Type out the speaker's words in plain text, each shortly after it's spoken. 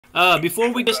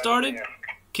Before we get started,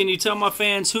 can you tell my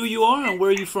fans who you are and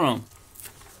where you from?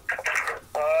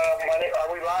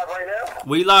 Are we live right now?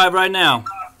 We live right now.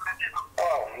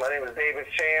 Oh, my name is David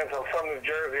Shands. I'm from New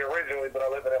Jersey originally, but I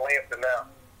live in Atlanta now.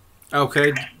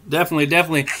 Okay,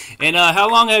 definitely. And how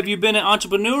long have you been an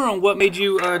entrepreneur, and what made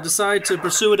you decide to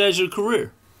pursue it as your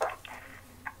career?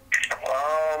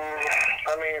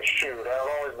 Shoot, I've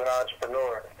always been an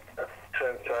entrepreneur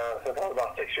since I was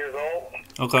about 6 years old.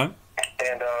 Okay.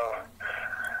 And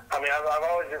I've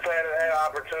always just had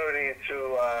opportunity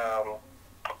to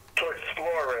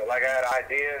explore it. Like I had an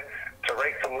idea to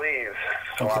rake some leaves,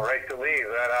 so I raked the leaves.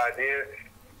 I had an idea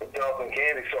to sell some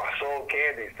candy, so I sold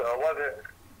candy. So it wasn't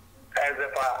as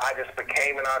if I just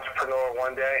became an entrepreneur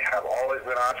one day. I've always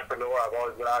been an entrepreneur. I've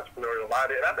always been entrepreneurial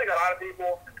minded. And I think a lot of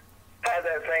people have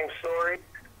that same story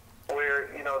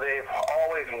where, you know, they've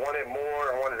always wanted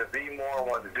more and wanted to be more,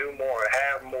 wanted to do more and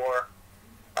have more,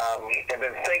 and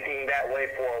been thinking that way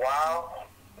for a while.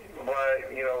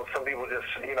 But, you know, some people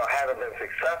just, you know, haven't been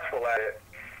successful at it,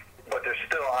 but they're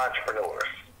still entrepreneurs,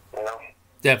 you know?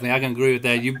 Definitely, I can agree with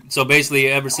that. So basically,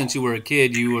 ever since you were a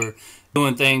kid, you were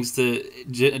doing things to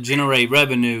generate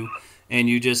revenue, and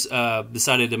you just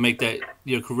decided to make that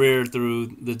your career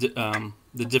through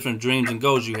the different dreams and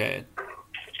goals you had.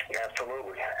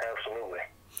 Absolutely.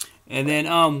 And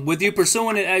then with you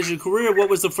pursuing it as your career, what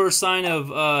was the first sign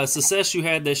of success you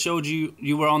had that showed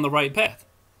you were on the right path?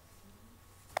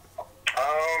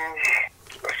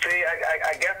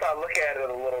 I guess I look at it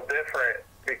a little different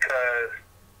because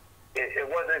it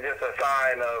wasn't just a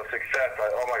sign of success,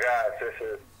 like, oh my gosh, this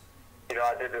is, you know,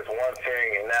 I did this one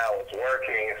thing and now it's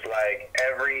working. It's like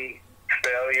every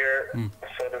failure,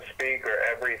 so to speak, or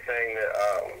everything that,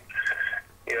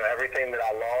 everything that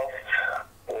I lost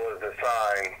was a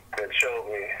sign that showed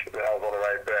me that I was on the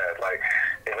right path. Like,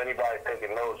 if anybody's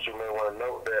taking notes, you may want to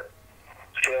note that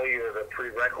failure is a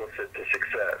prerequisite to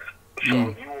success. So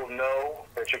you will know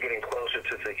that you're getting closer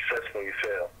to success when you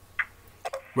fail.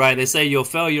 Right. They say you'll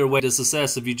fail your way to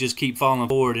success if you just keep falling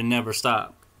forward and never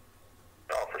stop.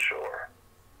 Oh, for sure.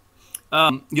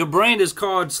 Your brand is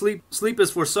called Sleep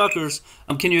is for Suckers.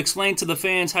 Can you explain to the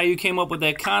fans how you came up with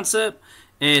that concept,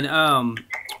 and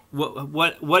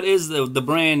what is the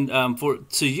brand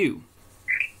to you?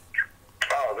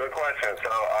 Oh, good question. So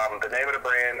the name of the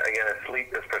brand, again, is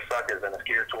Sleep is for Suckers, and it's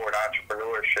geared toward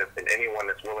entrepreneurship and anyone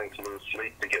that's willing to lose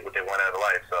sleep to get what they want out of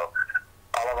life. So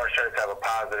all of our shirts have a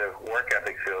positive work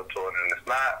ethic feel to it, and it's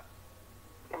not,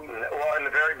 well, in the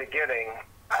very beginning,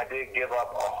 I did give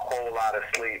up a whole lot of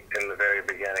sleep in the very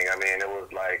beginning. I mean, it was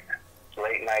like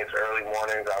late nights, early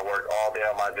mornings. I worked all day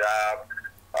on my job,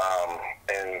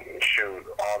 and shoot,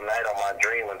 all night on my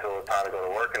dream until it was time to go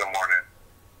to work in the morning.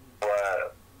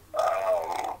 But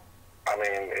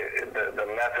the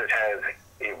message has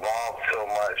evolved so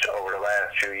much over the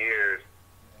last few years,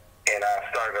 and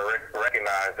I started to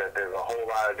recognize that there's a whole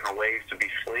lot of different ways to be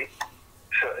asleep.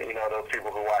 So, you know, those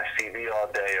people who watch TV all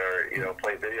day, or, you know,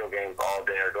 play video games all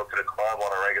day, or go to the club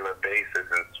on a regular basis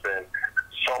and spend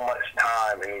so much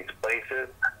time in these places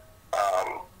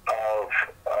of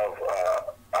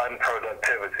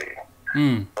unproductivity.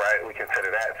 Right? We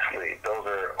consider that sleep. Those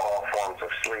are all forms of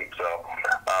sleep. So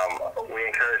we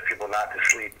encourage people not to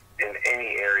sleep in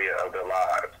any area of their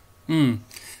lives.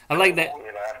 I like that. You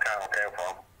know, that's kind of where it came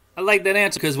from. I like that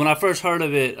answer because when I first heard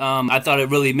of it, I thought it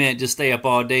really meant just stay up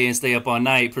all day and stay up all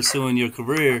night pursuing your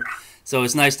career. So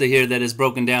it's nice to hear that it's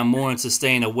broken down more into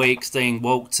staying awake, staying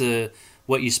woke to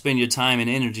what you spend your time and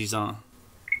energies on.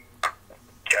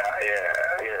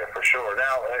 Yeah, for sure.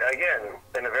 Now, again,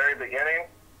 in the very beginning,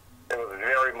 it was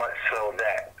very much so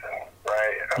that,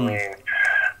 right? I mean,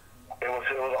 it was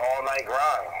all night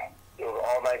grind. It was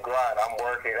all night grind. I'm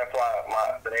working. That's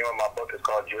why the name of my book is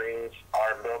called Dreams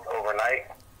Are Built Overnight.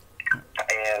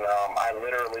 And I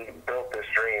literally built this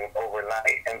dream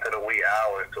overnight into the wee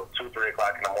hours till 2, 3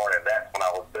 o'clock in the morning. That's when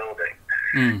I was building.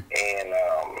 And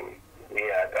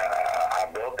I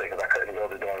built it because I couldn't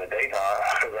build it during the daytime.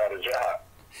 I was out of job.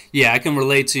 Yeah, I can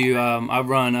relate to you. I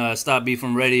run Stop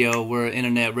Beefing Radio. We're an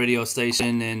internet radio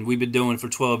station, and we've been doing it for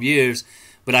 12 years.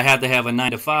 But I have to have a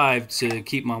 9 to 5 to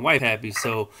keep my wife happy.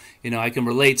 So, you know, I can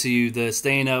relate to you, the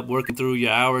staying up, working through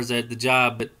your hours at the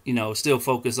job, but, you know, still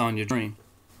focus on your dream.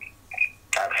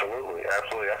 Absolutely. That's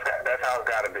how it's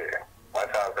got to be.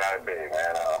 That's how it's got to be,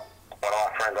 man. One of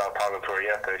my friends, I was talking to her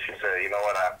yesterday, she said, you know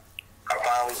what, I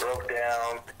finally broke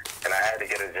down, and I had to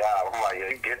get a job. I'm like, yeah,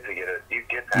 you get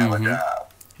to have a job.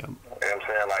 Yep. You know what I'm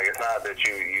saying? Like, it's not that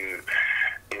you're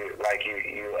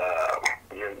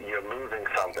losing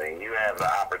something. You have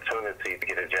the opportunity to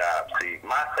get a job. See,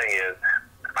 my thing is,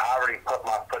 I already put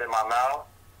my foot in my mouth,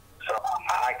 so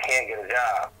I can't get a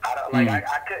job. I Like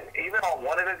I couldn't, even if I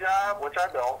wanted a job, which I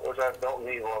don't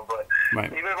need one, but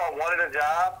even if I wanted a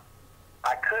job,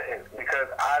 I couldn't, because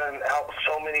I didn't help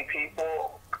so many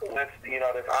people with,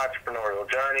 this entrepreneurial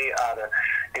journey.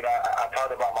 I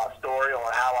talked about my story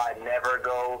on how I never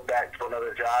go back to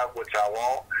another job, which I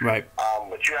won't. Right.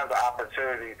 But you have the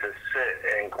opportunity to sit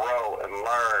and grow and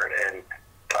learn and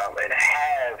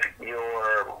have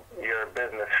your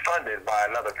business funded by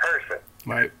another person.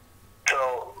 Right.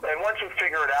 So, and once you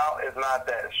figure it out, it's not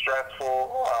that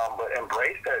stressful, but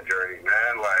embrace that journey,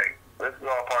 man. Like, this is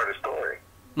all part of the story.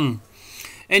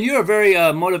 And you're a very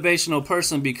motivational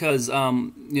person, because,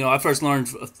 I first learned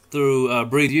through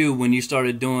Breathe You when you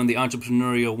started doing the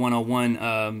Entrepreneurial 101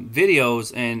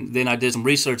 videos, and then I did some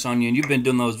research on you, and you've been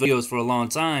doing those videos for a long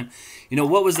time.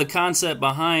 What was the concept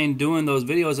behind doing those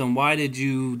videos, and why did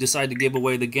you decide to give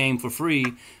away the game for free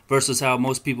versus how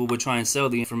most people would try and sell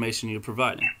the information you're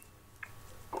providing?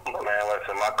 Man,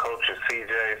 listen, my coach is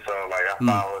CJ, so like I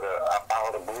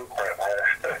followed a blueprint,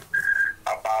 man.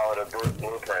 I followed a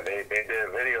blueprint. They did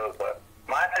videos, but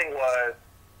my thing was,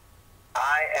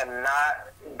 I am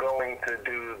not going to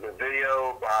do the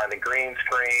video behind the green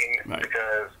screen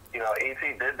because ET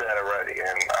did that already,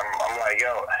 and I'm like,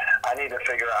 yo, I need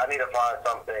to find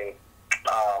something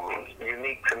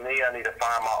unique to me. I need to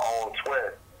find my own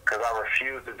twist, because I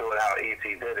refuse to do it how ET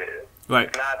did it.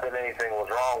 Right. Not that anything was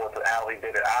wrong with how he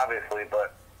did it, obviously,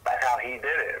 but that's how he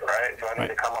did it, right? So I need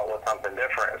to come up with something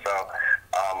different. So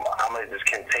I'm gonna just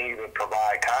continue to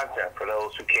provide content for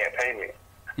those who can't pay me.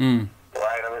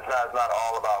 Right? I mean, it's not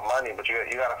all about money, but you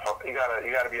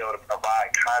gotta be able to provide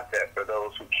content for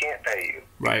those who can't pay you.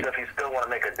 Right. If you still want to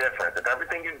make a difference, if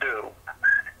everything you do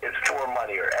is for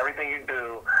money, or everything you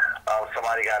do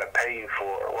somebody got to pay you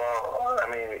for, well, I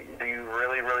mean, do you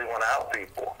really want to help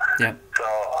people? Yeah. So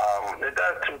it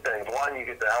does two things. One, you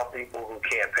get to help people who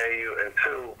can't pay you, and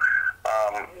two,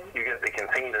 you get to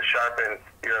continue to sharpen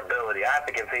your ability. I have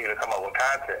to continue to come up with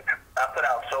content. I put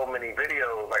out so many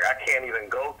videos, like I can't even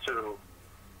go to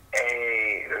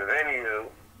a venue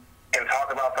and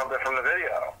talk about something from the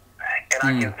video. And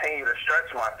I continue to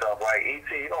stretch myself. Like ET,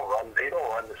 they don't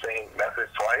run the same message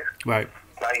twice. Right.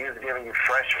 Like, he's giving you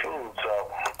fresh food.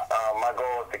 So my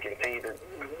goal is to continue to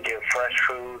give fresh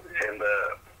food, and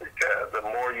the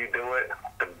more you do it,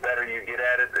 the better you get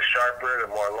at it, the sharper, the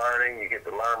more learning. You get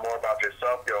to learn more about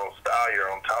yourself, your own style, your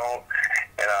own tone,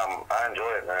 and I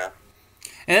enjoy it, man.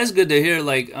 And that's good to hear.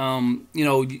 Like,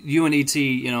 you and ET,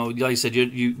 like you said,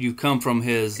 you come from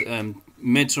his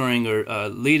mentoring or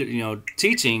leader,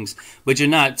 teachings, but you're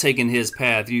not taking his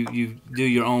path. You do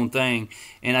your own thing,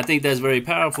 and I think that's very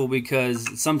powerful,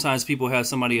 because sometimes people have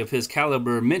somebody of his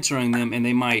caliber mentoring them, and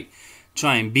they might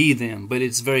try and be them. But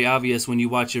it's very obvious when you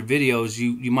watch your videos,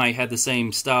 you might have the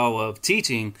same style of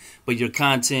teaching, but your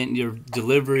content, your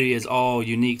delivery is all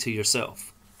unique to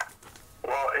yourself.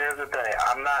 Well, here's the thing.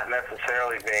 I'm not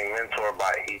necessarily being mentored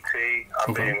by ET.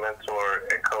 I'm being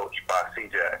mentored and coached by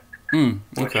CJ.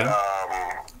 Okay.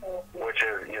 Which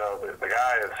is, the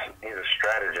guy he's a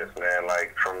strategist, man.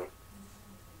 Like,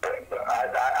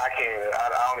 I can't even,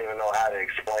 I don't even know how to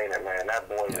explain it, man. That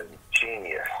boy is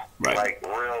genius. Right. Like,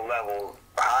 real level,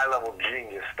 high level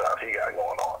genius stuff he got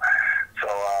going on. So,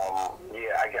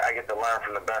 I get to learn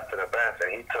from the best of the best,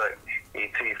 and he took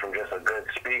ET from just a good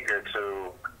speaker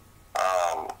to,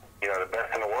 the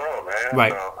best in the world, man.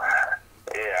 Right. So,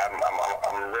 yeah,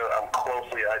 I'm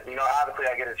closely, obviously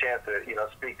I get a chance to,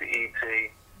 speak to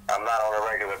ET. I'm not on a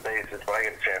regular basis, but I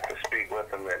get a chance to speak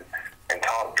with him and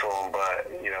talk to him.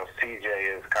 But,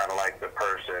 CJ is kind of like the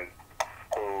person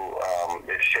who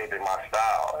is shaping my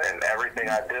style. And everything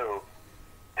I do,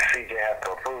 CJ has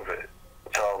to approve it.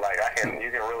 So, like,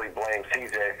 you can really blame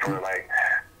CJ for, like,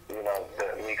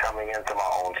 me coming into my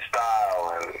own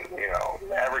style and,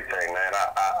 everything, man. I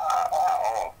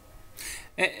own.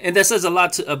 And that says a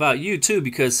lot about you, too,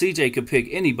 because CJ could pick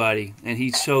anybody, and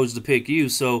he chose to pick you.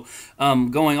 So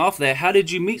going off that, how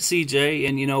did you meet CJ,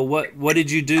 and, what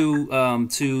did you do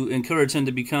to encourage him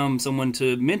to become someone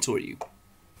to mentor you?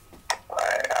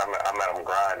 I met him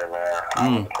grinding, man. I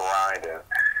was grinding.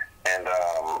 And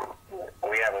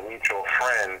we have a mutual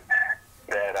friend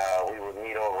that we would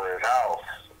meet over his house.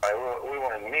 Like, we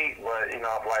wouldn't meet, but, if,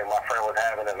 like, my friend was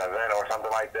having an event or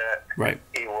something like that, Right.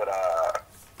 he would,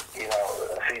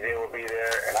 CJ would be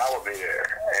there, and I would be there.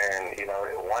 And,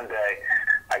 one day,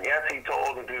 I guess he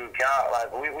told the dude,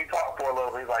 like, we talked for a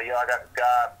little bit. He's like, I got this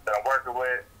guy that I'm working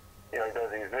with. He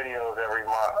does these videos every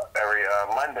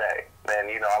Monday. And,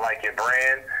 I like your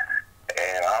brand.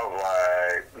 And I was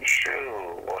like,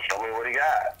 shoot, well, show me what he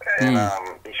got. And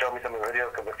he showed me some of the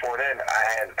videos, because before then, I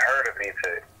hadn't heard of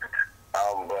anything.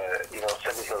 But,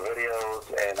 sent me some videos,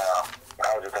 and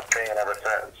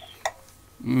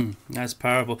sense. That's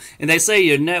powerful. And they say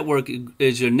your network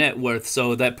is your net worth.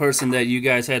 So that person that you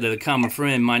guys had as a common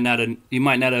friend might not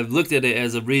have looked at it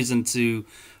as a reason to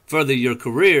further your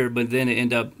career, but then it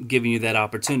ended up giving you that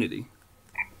opportunity.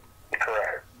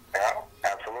 Correct. Yeah,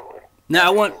 absolutely. Now I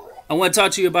want to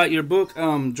talk to you about your book,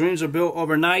 Dreams Are Built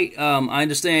Overnight. I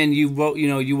understand you wrote,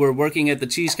 you were working at the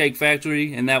Cheesecake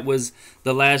Factory, and that was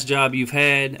the last job you've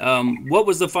had. What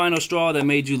was the final straw that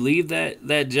made you leave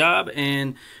that job,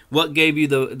 and what gave you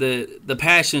the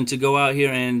passion to go out here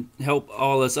and help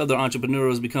all us other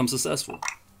entrepreneurs become successful?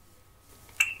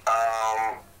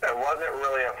 It wasn't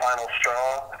really a final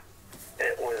straw.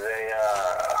 It was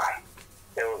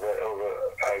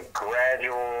a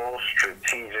gradual,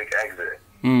 strategic exit.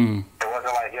 It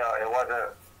wasn't like,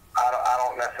 I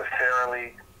don't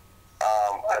necessarily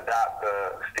adopt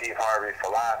the Steve Harvey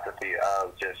philosophy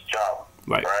of just jump,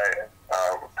 right?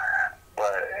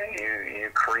 But you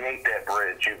create that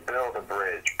bridge, you build a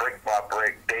bridge, brick by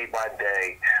brick, day by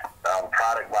day,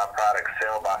 product by product,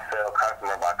 sale by sale,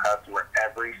 customer by customer,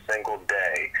 every single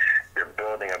day. You're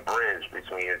building a bridge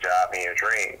between your job and your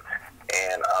dream.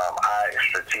 And I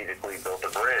strategically built a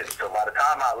bridge. So by the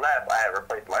time I left, I had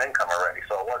replaced my income already.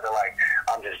 So it wasn't like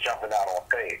I'm just jumping out on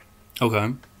faith. Okay.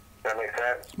 Does that make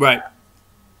sense? Right.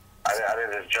 I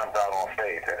didn't just jump out on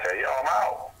faith and say, I'm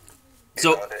out.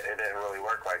 So it didn't really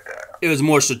work like that. It was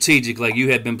more strategic. Like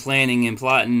you had been planning and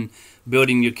plotting,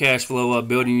 building your cash flow up,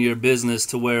 building your business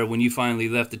to where when you finally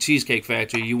left the Cheesecake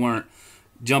Factory, you weren't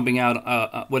jumping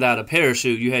out without a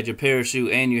parachute. You had your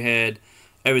parachute and you had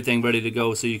everything ready to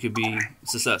go so you could be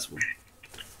successful.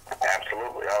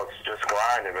 Absolutely. I was just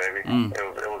grinding, baby.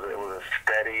 It was a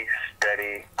steady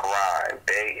grind,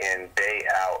 day in, day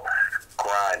out,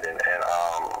 grinding. And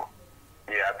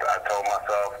I told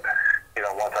myself,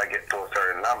 once I get to a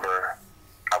certain number,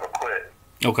 I would quit.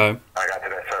 Okay. I got to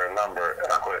that certain number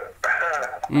and I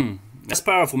quit. That's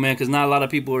powerful, man, because not a lot of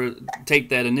people take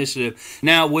that initiative.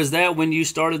 Now, was that when you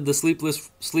started the Sleepless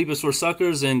for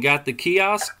Suckers and got the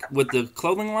kiosk with the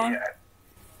clothing line? Yeah.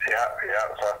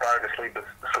 So I started the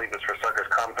Sleepless for Suckers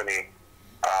company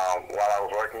while I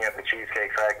was working at the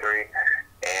Cheesecake Factory,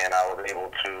 and I was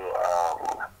able to,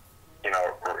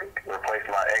 replace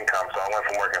my income. So I went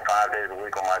from working 5 days a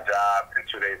week on my job and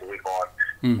 2 days a week on,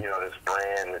 this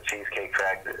brand, the Cheesecake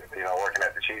Factory, working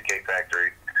at the Cheesecake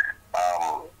Factory.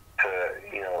 To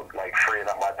freeing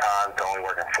up my time to only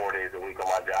working 4 days a week on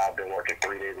my job, then working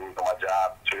 3 days a week on my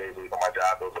job, 2 days a week on my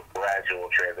job. It was a gradual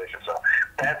transition. So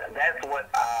that's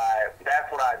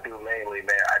what I do mainly,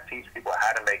 man. I teach people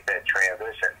how to make that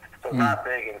transition. So it's not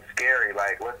big and scary.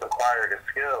 Like, let's acquire the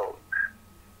skills.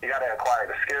 You got to acquire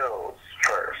the skills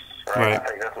first, right? I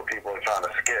think that's what people are trying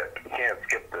to skip. You can't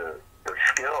skip the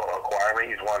skill acquirement.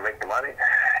 You just want to make the money.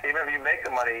 Even if you make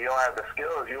the money, you don't have the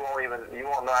skills. You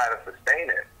won't know how to sustain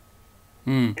it.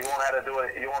 You won't know how to do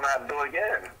it. You won't know how to do it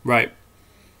again. Right.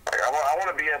 Like, I want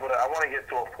to be able to. I want to get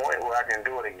to a point where I can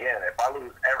do it again. If I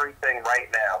lose everything right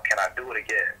now, can I do it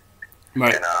again?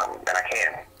 Right. And I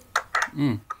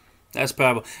can. That's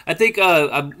powerful. I think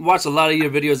I watched a lot of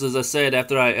your videos, as I said,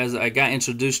 as I got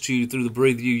introduced to you through the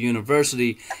Breathe You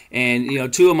University.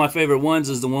 And, two of my favorite ones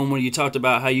is the one where you talked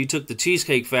about how you took the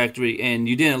Cheesecake Factory and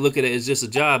you didn't look at it as just a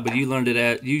job, but you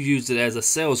used it as a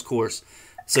sales course.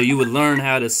 So you would learn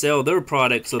how to sell their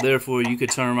product, so therefore you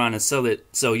could turn around and sell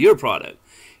your product.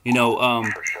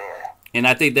 For sure. And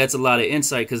I think that's a lot of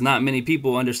insight because not many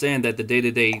people understand that the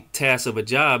day-to-day task of a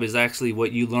job is actually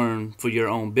what you learn for your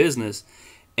own business.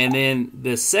 And then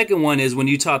the second one is when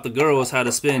you taught the girls how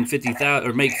to spend $50,000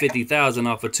 or make $50,000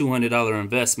 off a $200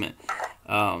 investment.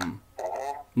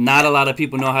 Not a lot of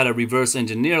people know how to reverse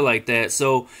engineer like that.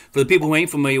 So for the people who ain't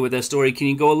familiar with that story, can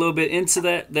you go a little bit into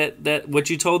that what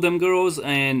you told them girls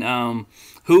and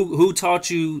who taught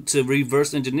you to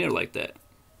reverse engineer like that?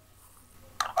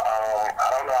 I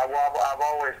don't know. I've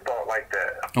always thought like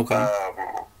that. Okay. I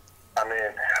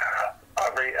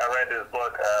read this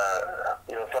book.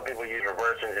 Some people use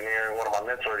reverse engineering. One of my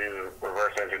mentors uses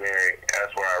reverse engineering.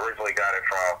 That's where I originally got it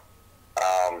from.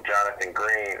 Jonathan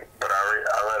Green, but I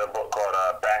read a book called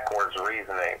Backwards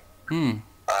Reasoning.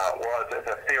 It's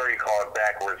a theory called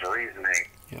backwards reasoning,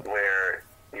 where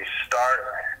you start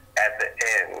at the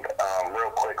end.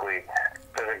 Real quickly,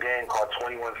 there's a game called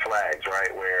 21 Flags,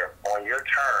 right, where on your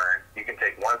turn, you can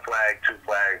take 1 flag, 2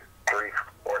 flags, 3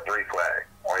 flags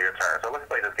on your turn. So let's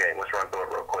play this game. Let's run through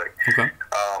it real quick. Okay.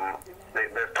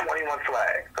 There's 21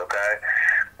 flags, okay?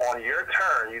 On your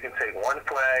turn, you can take 1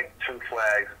 flag, 2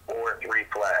 flags, or 3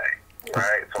 flags,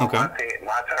 right? So okay.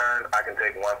 my turn, I can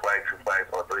take 1 flag, 2 flags,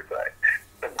 or 3 flags.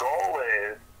 The goal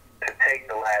is to take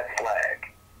the last flag.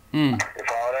 You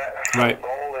follow that? Right. The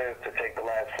goal is to take the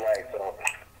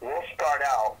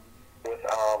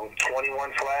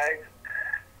 21 flags.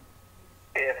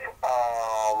 If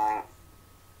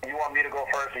you want me to go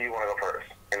first, or you want to go first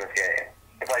in this game?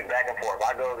 It's like back and forth.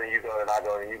 I go, then you go, then I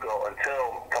go, then you go,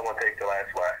 until someone takes the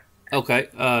last flag. Okay.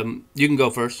 You can go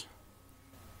first.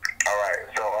 All right.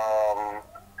 So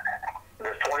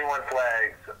there's 21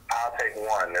 flags. I'll take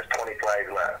one. There's 20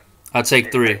 flags left. I'll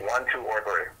take 3. Take 1, 2, or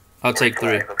 3. I'll take 3.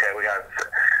 Okay, we got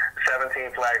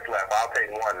 17 flags left. I'll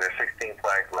take one. There's 16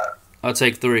 flags left. I'll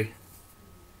take 3.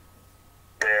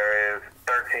 There is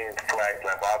 13 flags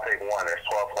left. I'll take one. There's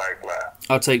 12 flags left.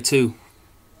 I'll take 2.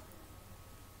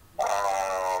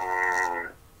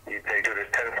 You take 2.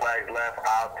 There's 10 flags left.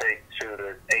 I'll take 2.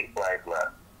 There's 8 flags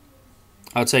left.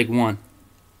 I'll take 1.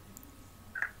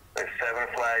 There's 7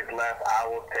 flags left. I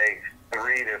will take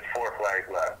 3. There's 4 flags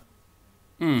left.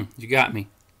 You got me.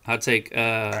 I'll take,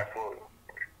 Absolutely.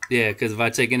 yeah, because if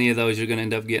I take any of those, you're going to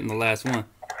end up getting the last one.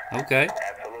 Okay.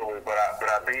 Absolutely. But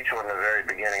I beat you in the very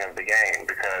beginning of the game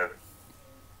because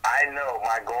I know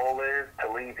my goal is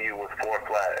to leave you with 4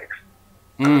 flags.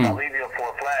 If I leave you with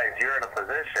 4 flags, you're in a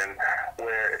position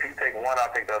where if you take 1,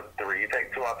 I'll take the other 3. You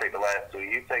take 2, I'll take the last 2.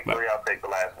 You take 3, I'll take the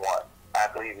last 1. I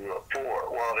have to leave you with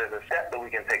 4. Well, there's a step that we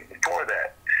can take before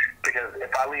that. Because if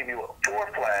I leave you with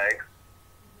 4 flags,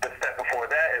 the step before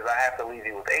that is I have to leave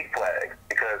you with 8 flags.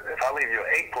 Because if I leave you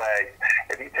with 8 flags,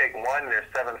 if you take 1, there's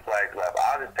 7 flags left.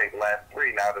 I'll just take the last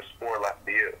 3. Now there's 4 left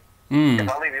for you. If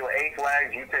I leave you with 8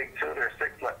 flags, you take 2. There's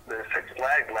 6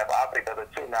 flags left. I'll take the other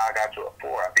 2. Now I got you at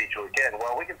 4. I beat you again.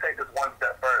 Well, we can take this one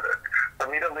step further. For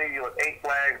me to leave you with 8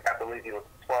 flags, I have to leave you with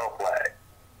 12 flags.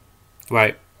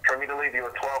 Right. For me to leave you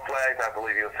with 12 flags, I have to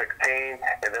leave you with 16,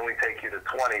 and then we take you to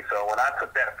 20. So when I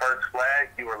took that first flag,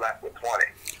 you were left with 20.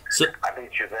 So I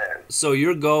beat you then. So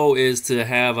your goal is to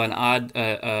have an odd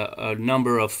a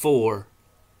number of 4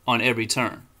 on every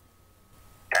turn.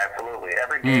 Absolutely.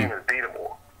 Every game is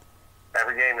beatable.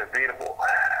 Every game is beatable.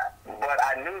 But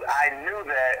I knew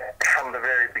that from the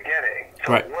very beginning.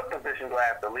 So what position do I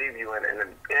have to leave you in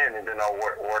and then I'll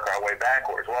work our way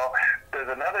backwards? Well, there's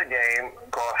another game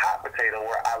called Hot Potato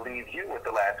where I leave you with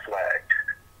the last flag.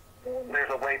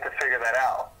 There's a way to figure that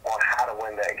out on how to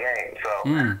win that game. So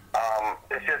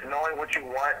it's just knowing what you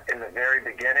want in the very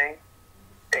beginning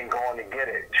and going to get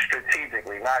it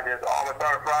strategically, not just, I'm going to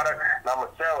start a product and I'm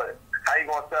going to sell it. How you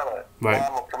going to sell it? Right. Well,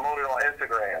 I'm going to promote it on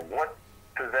Instagram. What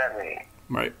does that mean?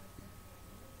 Right.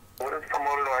 What does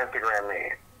promoted on Instagram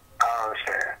mean? I don't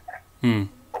understand.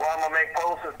 Well, I'm going to make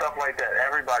posts and stuff like that.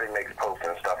 Everybody makes posts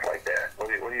and stuff like that. What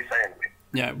are you saying to me?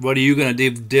 Yeah. What are you going to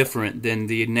do different than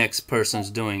the next person's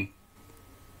doing?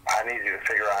 I need you to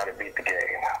figure out how to beat the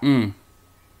game.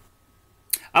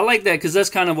 I like that because that's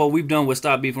kind of what we've done with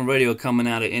Stop Beef from Radio coming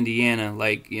out of Indiana.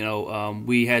 Like, you know,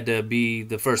 we had to be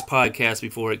the first podcast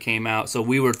before it came out. So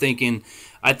we were thinking,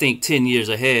 I think, 10 years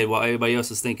ahead while everybody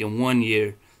else is thinking 1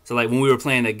 year. So, like, when we were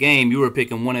playing that game, you were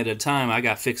picking 1 at a time. I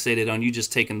got fixated on you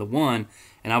just taking the 1,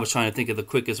 and I was trying to think of the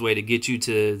quickest way to get you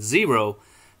to 0.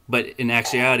 But in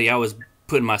actuality, I was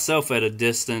putting myself at a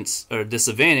distance or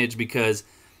disadvantage because,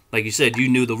 like you said, you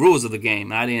knew the rules of the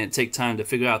game. I didn't take time to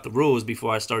figure out the rules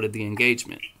before I started the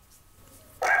engagement.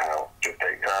 Well, just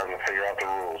take time to figure out the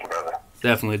rules, brother.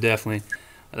 Definitely.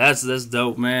 That's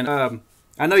dope, man.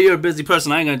 I know you're a busy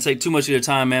person. I ain't going to take too much of your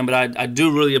time, man, but I do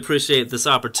really appreciate this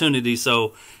opportunity.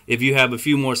 So if you have a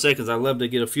few more seconds, I'd love to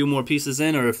get a few more pieces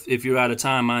in, or if you're out of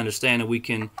time, I understand that we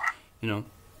can, you know.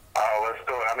 Oh, let's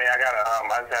do it. I mean, I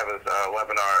just have this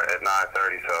webinar at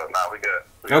 9:30, so we good.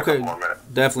 We got a couple more minutes.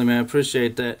 Definitely, man.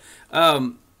 Appreciate that.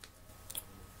 Hold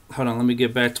on, let me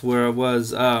get back to where I was.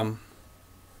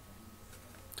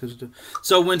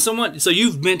 So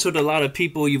you've mentored a lot of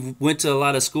people, you've went to a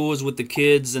lot of schools with the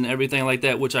kids and everything like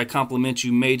that, which I compliment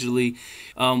you majorly.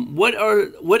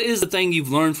 What is the thing you've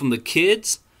learned from the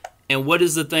kids, and what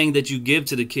is the thing that you give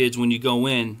to the kids when you go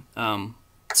in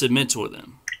to mentor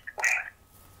them?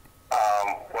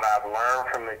 What I've learned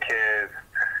from the kids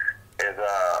is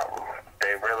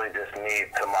they really just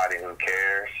need somebody who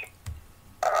cares.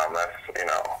 That's, you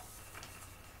know.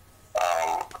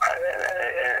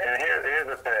 And here's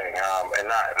the thing, and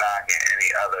not knocking any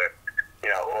other, you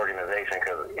know, organization,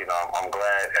 because, you know, I'm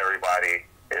glad everybody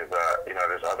is, you know,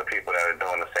 there's other people that are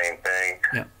doing the same thing.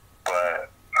 Yeah. But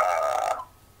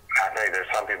I think there's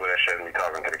some people that shouldn't be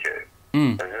talking to the kids.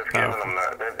 They're just giving them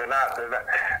they're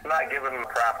not giving them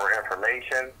proper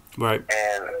information. Right.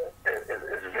 And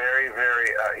it's very, very.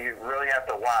 You really have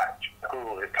to watch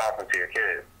who is talking to your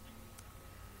kids.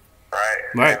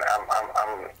 Right. And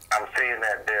I'm seeing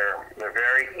that they're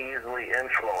very easily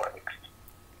influenced.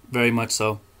 Very much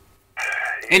so.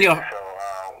 Yeah, And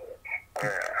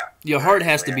your heart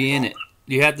has to be in it.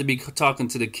 You have to be talking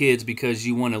to the kids because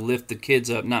you want to lift the kids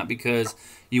up, not because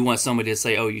you want somebody to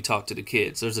say, "Oh, you talk to the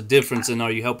kids." There's a difference in,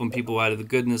 are you helping people out of the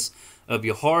goodness of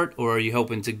your heart, or are you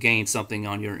hoping to gain something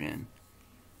on your end?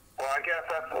 Well, I guess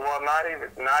that's, well, not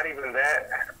even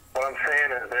that. What I'm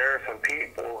saying is there are some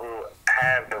people who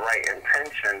have the right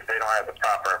intentions. They don't have the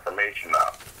proper information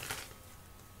though.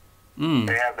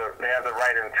 They have the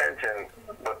right intentions,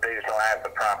 but they just don't have the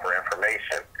proper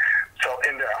information. So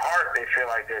in their heart, they feel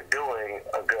like they're doing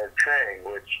a good thing,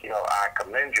 which, you know, I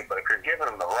commend you. But if you're giving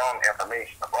them the wrong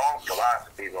information, the wrong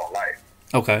philosophies on life,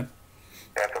 Okay.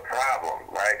 that's a problem,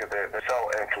 right? Because they're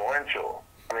so influential.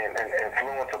 I mean,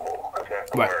 influenceable, if that's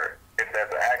the Right. word. If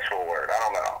that's the actual word. I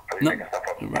don't know. I'm making stuff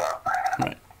up sometimes.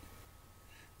 Right.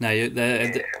 Now,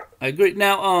 I agree.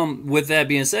 Now, with that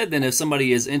being said, then if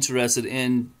somebody is interested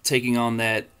in taking on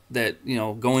that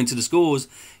going to the schools,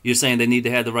 you're saying they need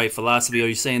to have the right philosophy. Are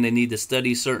you saying they need to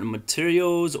study certain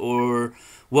materials, or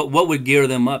what would gear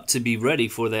them up to be ready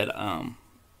for that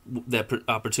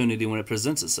opportunity when it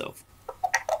presents itself?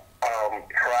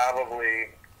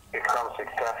 Probably become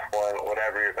successful in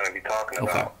whatever you're going to be talking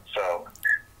about. So,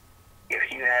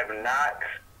 if you have not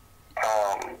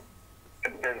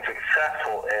been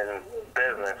successful in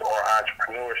business or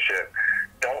entrepreneurship,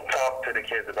 don't talk to the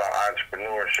kids about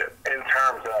entrepreneurship in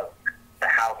terms of the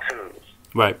how-tos.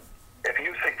 Right. If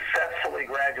you successfully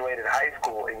graduated high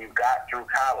school and you got through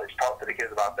college, talk to the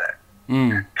kids about that.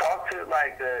 Talk to the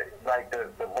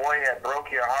boy that broke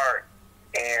your heart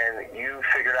and you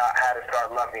figured out how to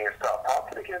start loving yourself. Talk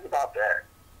to the kids about that.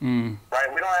 Right?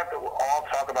 We don't have to all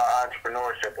talk about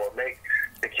entrepreneurship or make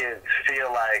the kids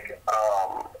feel like,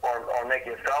 or make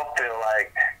yourself feel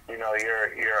like, you know,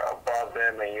 you're above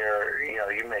them and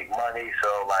you make money.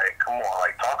 So like, come on,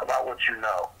 like talk about what you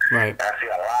know. Right. I see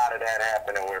a lot of that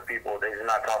happening where people, they're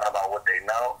not talking about what they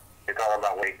know. They're talking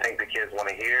about what they think the kids want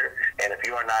to hear. And if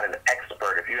you are not an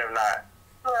expert, if you have not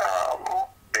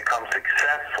become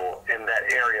successful in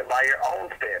that area by your own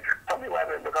standards, some people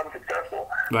haven't become successful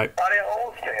by their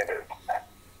own standards.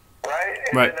 Right?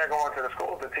 And then they're going to the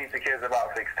schools to teach the kids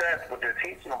about success, but they're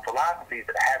teaching them philosophies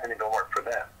that haven't even worked for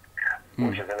them,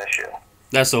 which is an issue.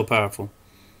 That's so powerful.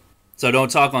 So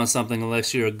don't talk on something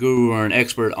unless you're a guru or an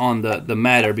expert on the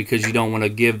matter, because you don't want to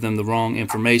give them the wrong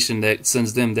information that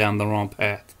sends them down the wrong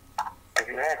path.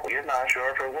 Exactly. You're not sure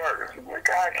if it works. A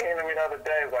guy came to me the other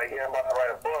day, like, yeah, I'm about to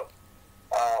write a book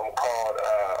called,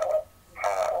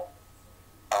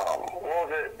 what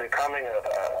was it? Becoming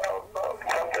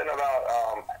something about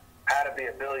how to be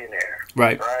a billionaire.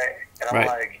 Right. And I'm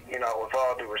like, you know, with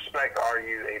all due respect, are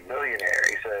you a billionaire?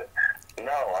 He said,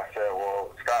 no. I said,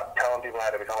 well, stop telling people how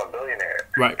to become a billionaire.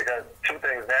 Right. Because two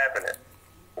things happening.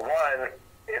 One,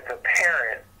 it's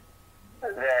apparent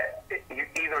that you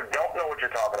either don't know what you're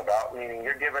talking about, meaning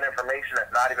you're giving information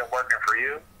that's not even working for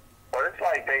you, or it's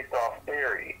like based off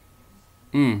theory.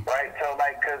 Right? So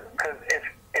like, because if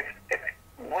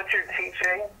what you're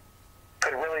teaching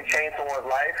could really change someone's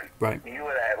life, you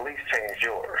would at least change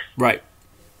yours. Right.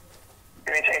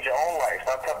 You can change your own life.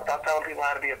 Stop telling people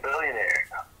how to be a billionaire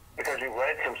because you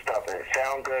read some stuff and it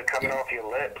sounds good coming off your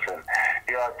lips and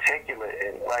you're articulate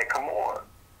and like, come on.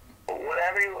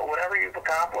 Whatever you've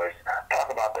accomplished,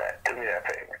 talk about that. Do me that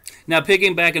favor. Now,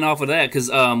 piggybacking off of that, because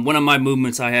one of my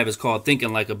movements I have is called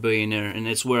Thinking Like a Billionaire, and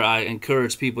it's where I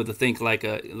encourage people to think like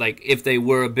if they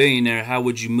were a billionaire, how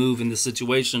would you move in this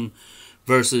situation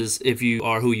versus if you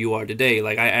are who you are today.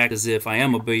 Like I act as if I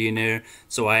am a billionaire,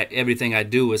 so everything I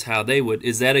do is how they would.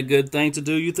 Is that a good thing to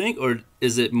do, you think, or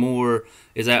is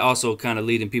that also kind of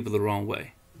leading people the wrong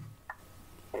way?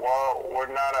 Well, we're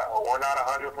not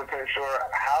 100% sure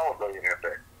how a billionaire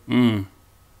thinks.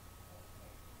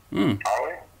 Are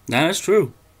we? No, that's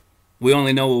true. We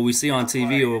only know what we see on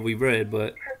TV or what we read,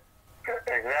 but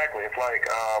exactly. It's like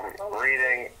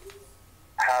reading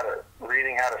how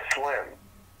to swim.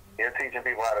 You're teaching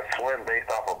people how to swim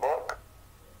based off a book.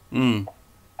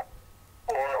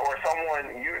 Or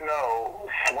someone you know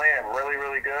swam really,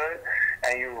 really good,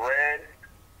 and you read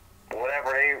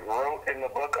whatever they wrote in the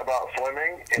book about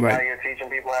swimming, and now you're teaching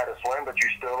people how to swim, but you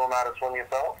still don't know how to swim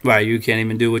yourself? Right, you can't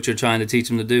even do what you're trying to teach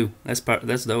them to do. That's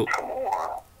dope. Come on.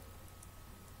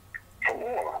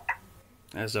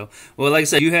 That's dope. Well, like I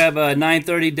said, you have a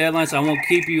 9:30 deadline, so I won't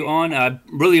keep you on. I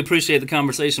really appreciate the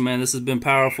conversation, man. This has been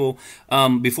powerful.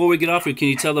 Before we get off here, can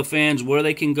you tell the fans where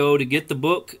they can go to get the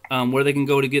book, where they can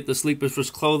go to get the Sleepers for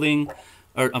Suckers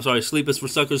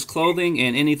clothing,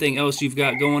 and anything else you've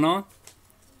got going on?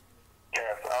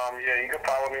 Yes, you can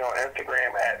follow me on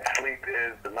Instagram at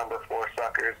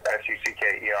sleepisThe4Suckers, SUCKERS.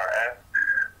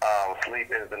 Sleep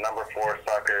is the number 4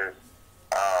 Suckers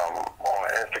on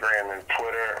Instagram and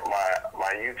Twitter.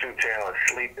 My YouTube channel is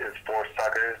Sleep is for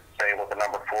Suckers. Same with the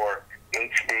number 4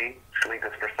 HD. Sleep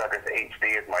is for Suckers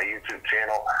HD is my YouTube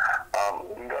channel.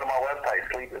 You can go to my website,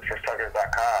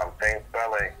 sleepisforsuckers.com. Same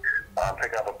spelling.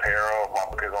 Pick up apparel. My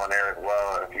book is on there as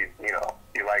well. And if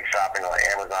you like shopping on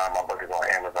Amazon, my book is on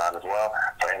Amazon as well.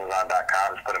 So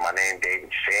Amazon.com, just put in my name, David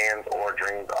Shands, or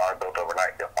Dreams Are Built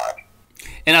Overnight. You'll find me.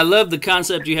 And I love the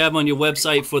concept you have on your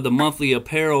website for the monthly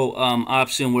apparel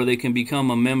option, where they can become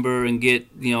a member and get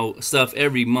stuff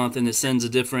every month, and it sends a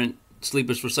different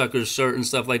Sleepers for Suckers shirt and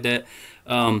stuff like that.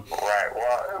 Right.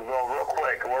 Well, real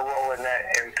quick, we're rolling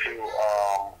that into.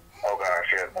 Oh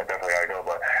gosh, yeah, I definitely gotta go.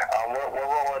 But we're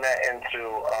rolling that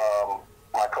into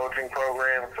my coaching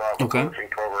program. So I have a coaching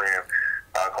program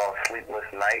called Sleepless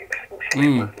Nights.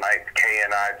 Sleepless Nights,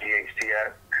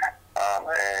 KNIGHTS.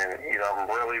 And I'm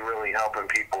really helping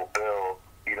people build,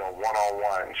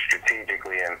 one-on-one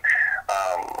strategically, and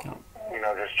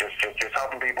just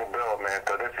helping people build, man.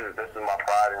 So this is my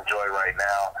pride and joy right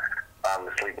now.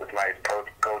 The Sleepless Nights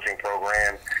coaching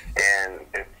program, and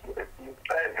it's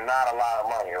not a lot of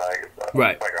money, like it's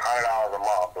like $100 a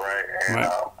month, right? And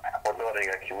we're building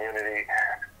a community,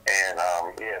 and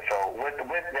so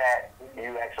with that,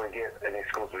 you actually get an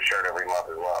exclusive shirt every month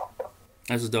as well. So.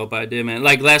 That's a dope idea, man.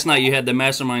 Like last night, you had the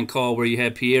mastermind call where you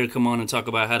had Pierre come on and talk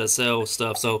about how to sell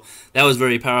stuff. So that was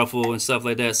very powerful and stuff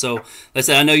like that. So let's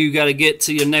say I know you got to get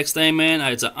to your next thing, man.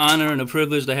 It's an honor and a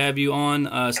privilege to have you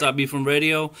on Stop Beef from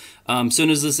Radio. As soon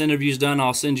as this interview's done,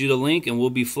 I'll send you the link, and we'll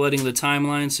be flooding the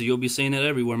timeline, so you'll be seeing it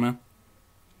everywhere, man.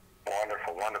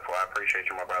 Wonderful. I appreciate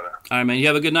you, my brother. All right, man. You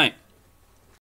have a good night.